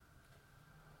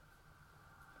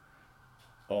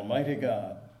Almighty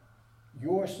God,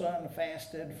 your Son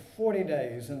fasted 40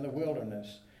 days in the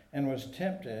wilderness and was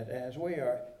tempted as we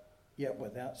are, yet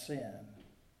without sin.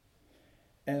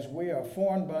 As we are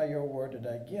formed by your word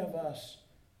today, give us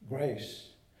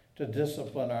grace to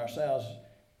discipline ourselves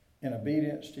in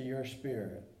obedience to your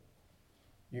Spirit.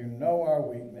 You know our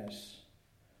weakness,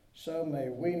 so may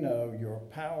we know your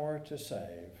power to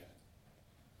save.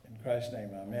 In Christ's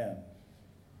name, amen.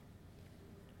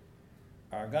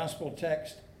 Our gospel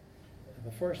text,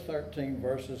 the first 13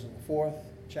 verses of the 4th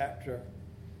chapter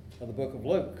of the book of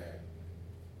Luke.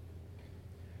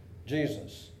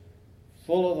 Jesus,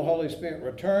 full of the Holy Spirit,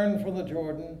 returned from the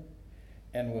Jordan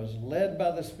and was led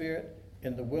by the Spirit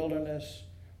in the wilderness,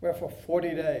 where for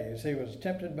 40 days he was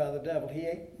tempted by the devil. He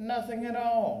ate nothing at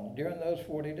all during those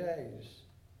 40 days.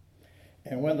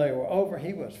 And when they were over,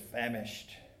 he was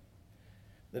famished.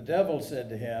 The devil said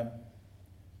to him,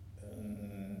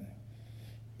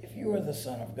 if you are the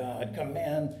Son of God,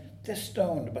 command this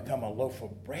stone to become a loaf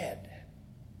of bread.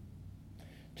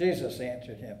 Jesus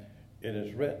answered him, it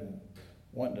is written,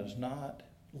 one does not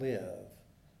live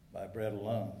by bread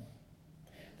alone.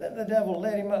 Then the devil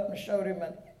led him up and showed him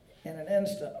in an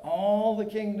instant all the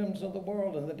kingdoms of the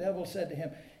world. And the devil said to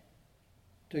him,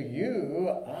 to you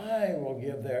I will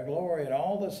give their glory and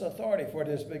all this authority, for it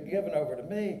has been given over to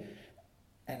me,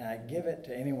 and I give it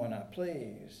to anyone I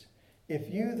please.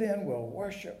 If you then will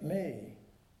worship me,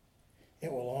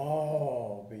 it will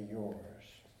all be yours.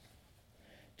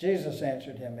 Jesus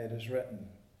answered him, it is written,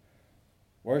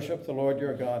 worship the Lord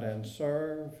your God and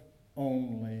serve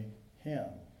only him.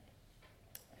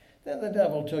 Then the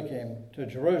devil took him to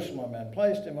Jerusalem and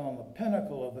placed him on the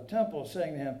pinnacle of the temple,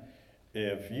 saying to him,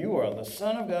 if you are the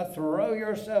Son of God, throw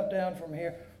yourself down from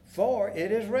here, for it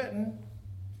is written,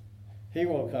 he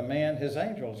will command his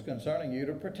angels concerning you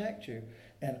to protect you,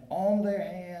 and on their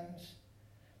hands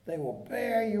they will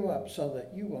bear you up so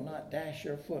that you will not dash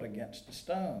your foot against a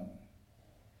stone.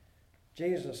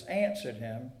 Jesus answered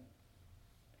him,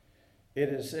 it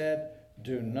is said,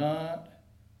 do not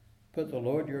put the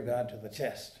Lord your God to the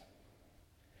test.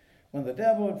 When the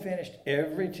devil had finished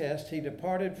every test, he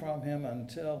departed from him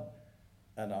until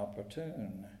an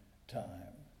opportune time.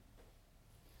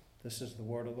 This is the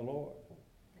word of the Lord.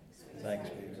 Thanks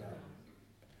be to God.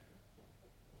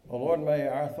 O Lord, may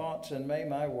our thoughts and may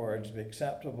my words be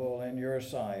acceptable in your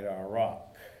sight, our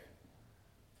rock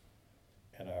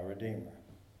and our Redeemer.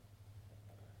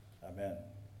 Amen.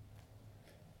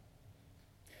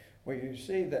 Well, you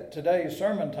see that today's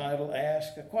sermon title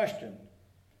asks a question.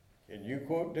 Can you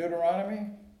quote Deuteronomy?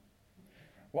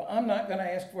 Well, I'm not going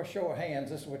to ask for a show of hands.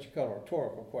 This is what you call a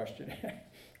rhetorical question.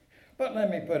 But let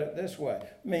me put it this way.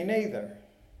 Me neither.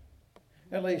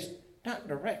 At least not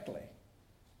directly.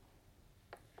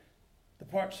 The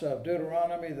parts of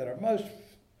Deuteronomy that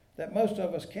most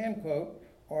of us can quote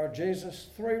are Jesus'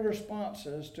 3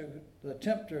 responses to the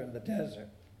tempter in the desert.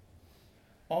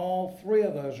 All 3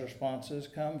 of those responses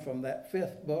come from that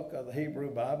 5th book of the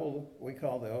Hebrew Bible we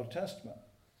call the Old Testament.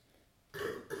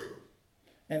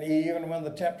 And even when the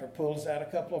tempter pulls out a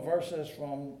couple of verses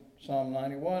from Psalm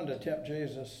 91 to tempt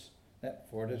Jesus,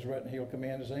 for it is written, he'll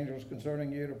command his angels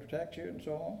concerning you to protect you, and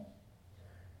so on.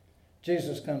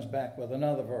 Jesus comes back with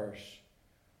another verse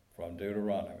from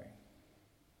Deuteronomy.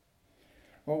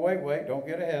 Well, wait, don't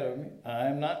get ahead of me.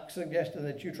 I'm not suggesting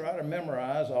that you try to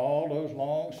memorize all those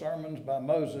long sermons by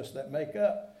Moses that make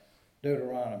up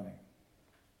Deuteronomy.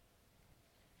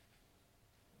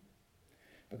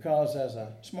 Because as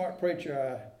a smart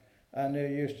preacher I knew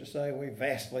used to say, we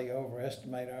vastly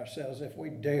overestimate ourselves if we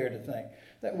dare to think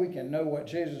that we can know what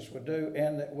Jesus would do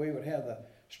and that we would have the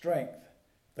strength,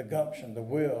 the gumption, the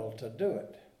will to do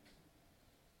it.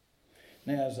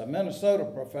 Now, as a Minnesota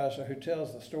professor who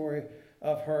tells the story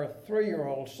of her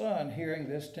 3-year-old son hearing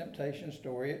this temptation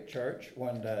story at church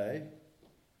one day,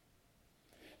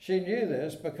 she knew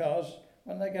this because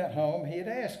when they got home, he had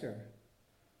asked her,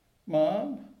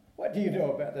 Mom, what do you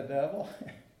know about the devil?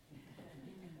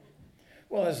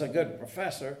 Well, as a good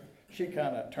professor, she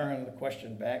kind of turned the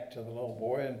question back to the little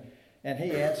boy, and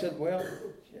he answered, well,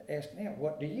 she asked him,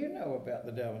 what do you know about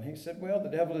the devil? And he said, well, the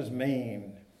devil is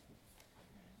mean.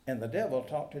 And the devil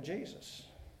talked to Jesus.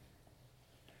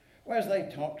 Well, as they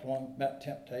talked to him about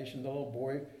temptation, the little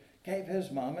boy gave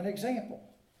his mom an example.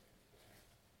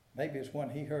 Maybe it's one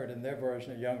he heard in their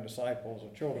version of Young Disciples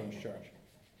of Children's Church.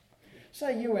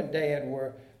 Say you and Dad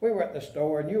we were at the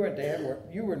store, and you and Dad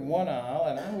you were in one aisle,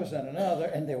 and I was in another,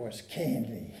 and there was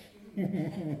candy.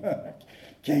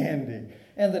 Candy.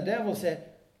 And the devil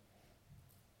said,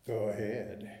 go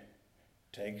ahead,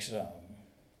 take some.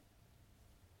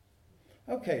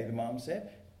 Okay, the mom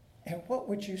said, and what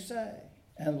would you say?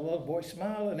 And the little boy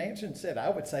smiled and answered and said,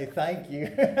 I would say thank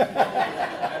you.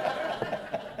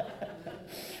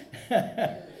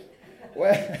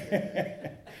 Well,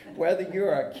 whether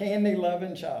you're a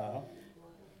candy-loving child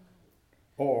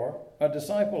or a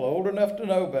disciple old enough to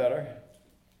know better,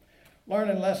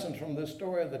 learning lessons from this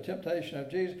story of the temptation of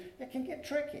Jesus, it can get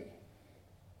tricky.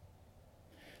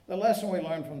 The lesson we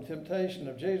learn from the temptation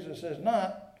of Jesus is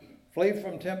not flee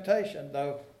from temptation,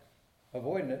 though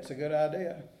avoiding it's a good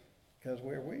idea because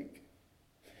we're weak.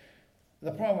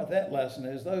 The problem with that lesson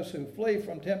is those who flee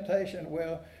from temptation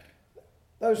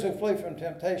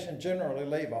generally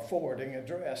leave a forwarding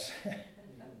address.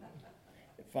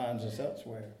 It finds us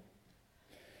elsewhere.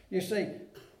 You see,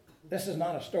 this is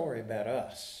not a story about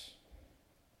us.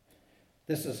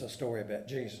 This is a story about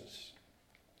Jesus.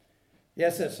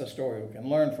 Yes, it's a story we can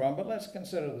learn from, but let's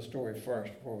consider the story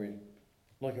first before we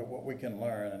look at what we can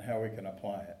learn and how we can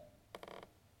apply it.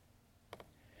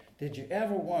 Did you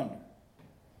ever wonder,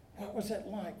 what was it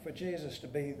like for Jesus to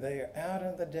be there out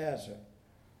in the desert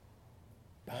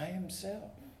by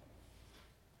himself?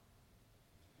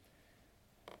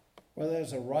 Well,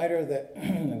 there's a writer that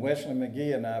Wesley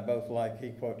McGee and I both like. He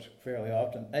quotes fairly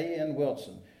often, A.N.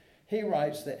 Wilson. He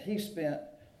writes that he spent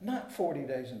not 40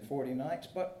 days and 40 nights,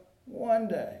 but one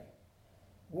day,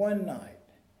 one night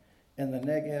in the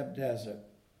Negev desert.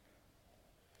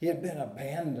 He had been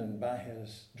abandoned by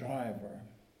his driver.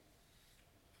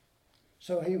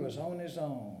 So he was on his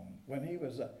own when he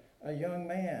was a young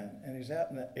man, and he's out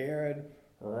in the arid,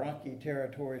 rocky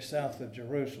territory south of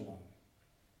Jerusalem,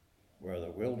 where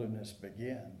the wilderness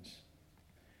begins.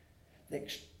 The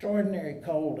extraordinary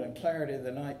cold and clarity of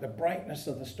the night, the brightness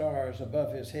of the stars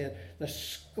above his head, the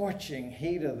scorching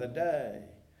heat of the day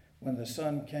when the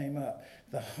sun came up,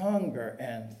 the hunger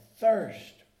and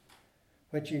thirst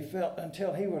which he felt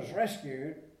until he was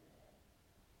rescued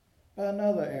by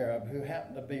another Arab who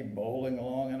happened to be bowling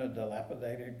along in a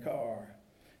dilapidated car.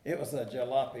 It was a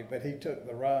jalopy, but he took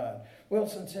the ride.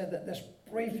 Wilson said that this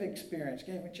brief experience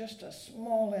gave me just a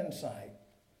small insight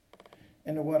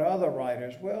into what other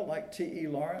writers, well, like T.E.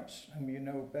 Lawrence, whom you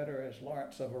know better as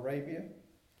Lawrence of Arabia,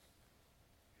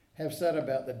 have said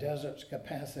about the desert's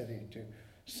capacity to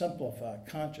simplify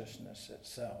consciousness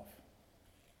itself.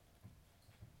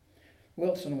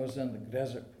 Wilson was in the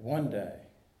desert one day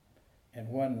and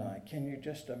one night. Can you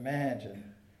just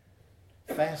imagine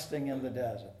fasting in the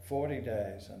desert 40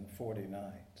 days and 40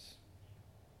 nights?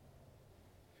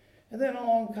 And then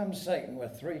along comes Satan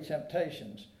with 3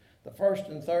 temptations. The first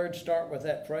and third start with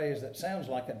that phrase that sounds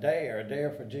like a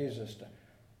dare for Jesus to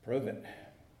prove it.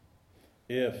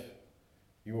 If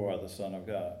you are the Son of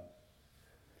God.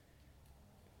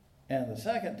 And the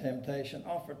second temptation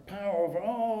offered power over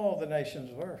all the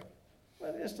nations of earth.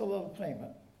 Well, just a little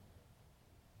payment.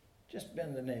 Just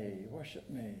bend the knee, worship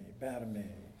me, bow to me.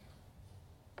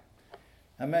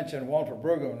 I mention Walter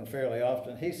Brueggemann fairly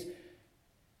often.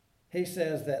 He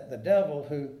says that the devil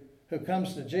who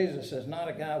comes to Jesus is not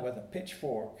a guy with a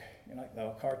pitchfork, like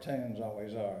the cartoons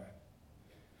always are,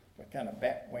 with kind of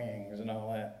bat wings and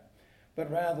all that,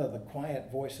 but rather the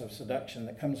quiet voice of seduction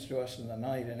that comes to us in the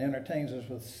night and entertains us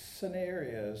with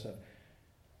scenarios of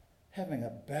having a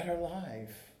better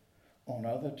life on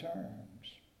other terms.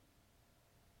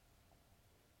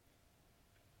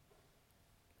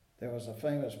 There was a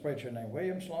famous preacher named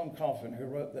William Sloane Coffin who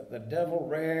wrote that the devil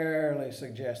rarely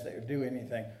suggests that you do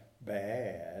anything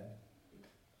bad.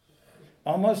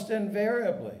 Almost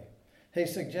invariably, he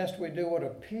suggests we do what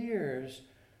appears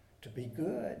to be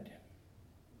good.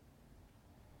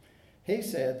 He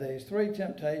said these 3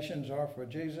 temptations are for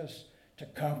Jesus to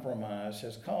compromise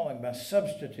his calling by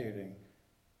substituting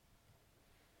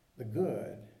the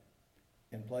good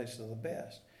in place of the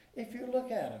best. If you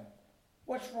look at him,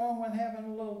 what's wrong with having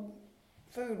a little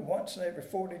food once in every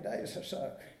 40 days or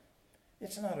so?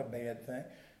 It's not a bad thing.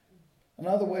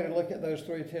 Another way to look at those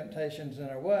 3 temptations in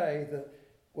a way, that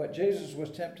what Jesus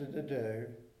was tempted to do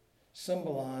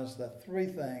symbolized the 3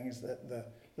 things that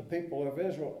the people of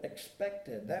Israel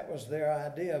expected. That was their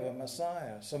idea of a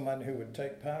Messiah, someone who would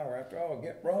take power. After all,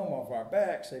 get Rome off our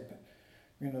backs. The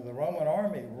Roman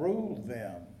army ruled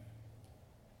them.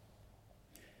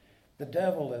 The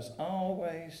devil is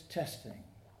always testing,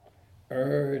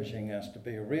 urging us to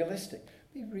be realistic,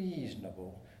 be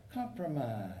reasonable,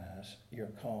 compromise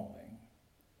your calling.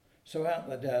 So out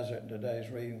in the desert in today's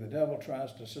reading, the devil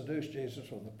tries to seduce Jesus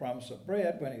with the promise of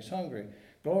bread when he's hungry,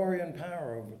 glory and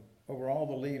power over all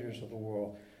the leaders of the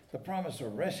world, the promise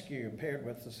of rescue paired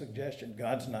with the suggestion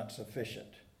God's not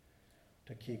sufficient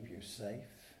to keep you safe.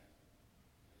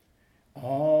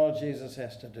 All Jesus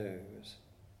has to do is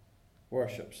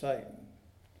worship Satan.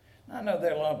 I know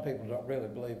there are a lot of people who don't really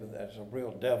believe that there's a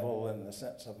real devil in the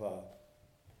sense of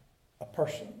a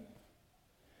person.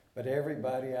 But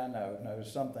everybody I know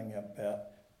knows something about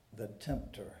the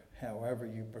tempter, however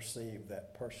you perceive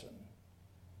that person,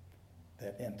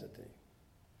 that entity.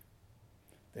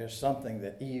 There's something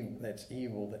that's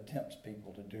evil that tempts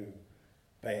people to do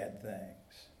bad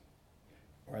things.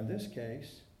 Or in this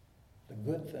case, the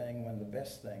good thing when the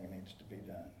best thing needs to be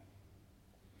done.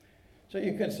 So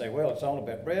you could say, well, it's all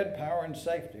about bread, power, and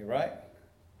safety, right?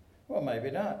 Well, maybe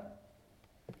not.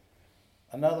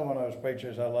 Another one of those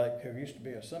preachers I like, who used to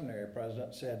be a seminary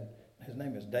president, said, his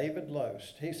name is David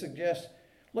Loest. He suggests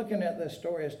looking at this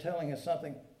story as telling us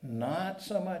something not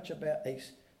so much about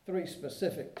three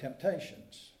specific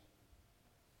temptations,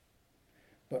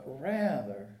 but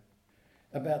rather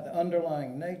about the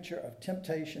underlying nature of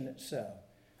temptation itself.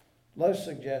 Loest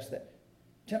suggests that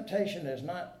temptation is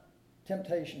not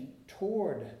temptation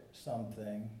toward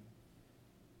something,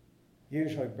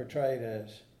 usually portrayed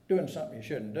as doing something you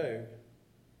shouldn't do.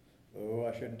 Oh,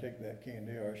 I shouldn't take that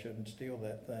candy, or I shouldn't steal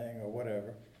that thing, or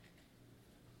whatever.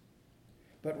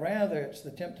 But rather, it's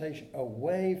the temptation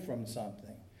away from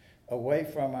something, away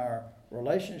from our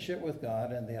relationship with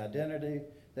God and the identity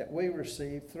that we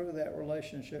receive through that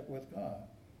relationship with God.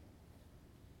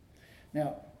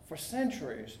 Now, for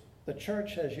centuries, the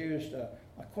church has used a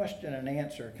question and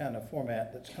answer kind of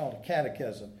format that's called a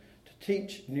catechism to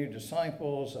teach new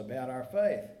disciples about our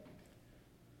faith.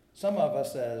 Some of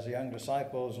us as young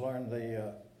disciples learned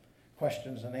the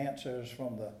questions and answers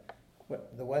from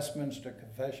the Westminster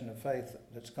Confession of Faith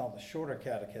that's called the Shorter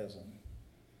Catechism.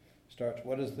 It starts,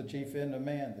 what is the chief end of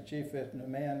man? The chief end of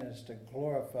man is to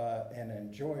glorify and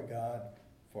enjoy God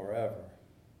forever.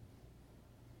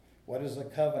 What is a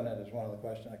covenant is one of the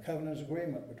questions. A covenant is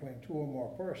agreement between two or more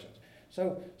persons.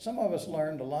 So some of us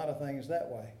learned a lot of things that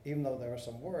way, even though there are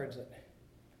some words that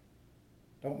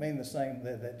don't mean the same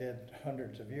that they did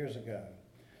hundreds of years ago.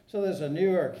 So there's a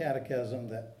newer catechism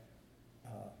that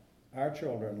our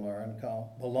children learn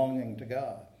called Belonging to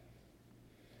God.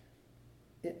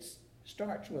 It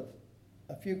starts with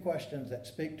a few questions that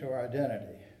speak to our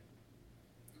identity.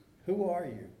 Who are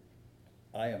you?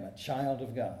 I am a child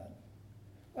of God.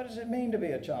 What does it mean to be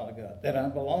a child of God? That I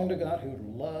belong to God who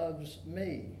loves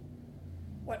me.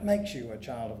 What makes you a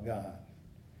child of God?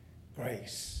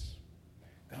 Grace.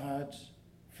 God's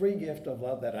free gift of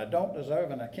love that I don't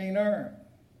deserve and I can't earn.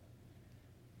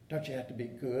 Don't you have to be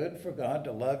good for God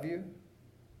to love you?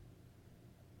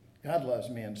 God loves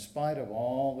me in spite of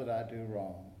all that I do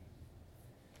wrong.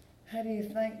 How do you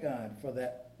thank God for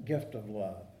that gift of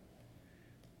love?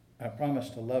 I promise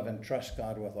to love and trust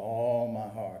God with all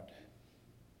my heart.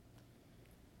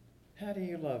 How do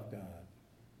you love God?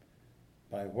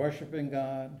 By worshiping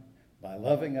God, by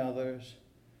loving others,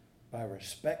 by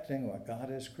respecting what God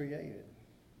has created.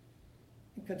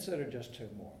 And consider just two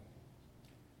more.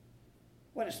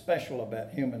 What is special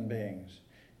about human beings?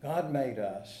 God made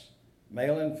us,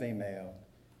 male and female,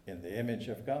 in the image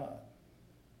of God.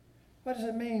 What does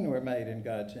it mean we're made in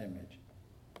God's image?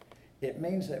 It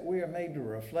means that we are made to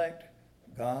reflect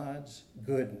God's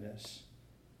goodness,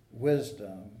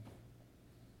 wisdom,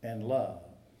 and love.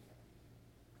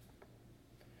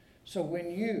 So when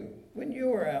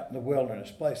you are out in the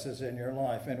wilderness places in your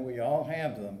life, and we all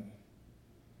have them,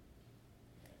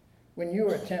 when you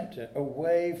are tempted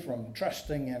away from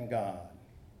trusting in God,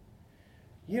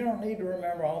 you don't need to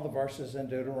remember all the verses in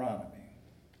Deuteronomy.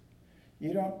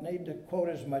 You don't need to quote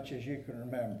as much as you can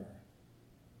remember.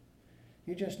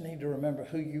 You just need to remember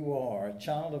who you are, a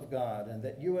child of God, and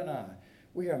that you and I,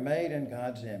 we are made in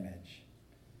God's image.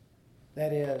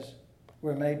 That is,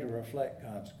 we're made to reflect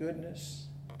God's goodness,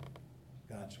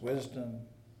 God's wisdom,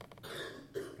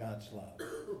 God's love.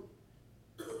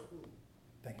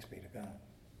 Thanks be to God.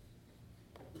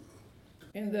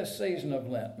 In this season of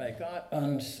Lent, may God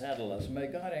unsettle us. May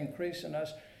God increase in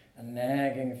us a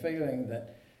nagging feeling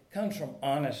that comes from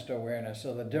honest awareness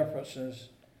of the differences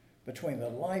between the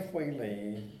life we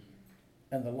lead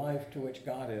and the life to which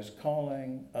God is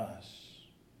calling us.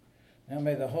 Now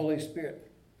may the Holy Spirit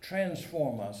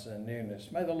transform us in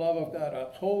newness. May the love of God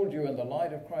uphold you and the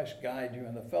light of Christ guide you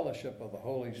in the fellowship of the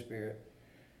Holy Spirit.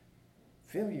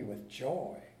 Fill you with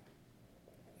joy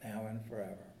now and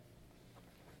forever.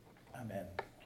 Amen.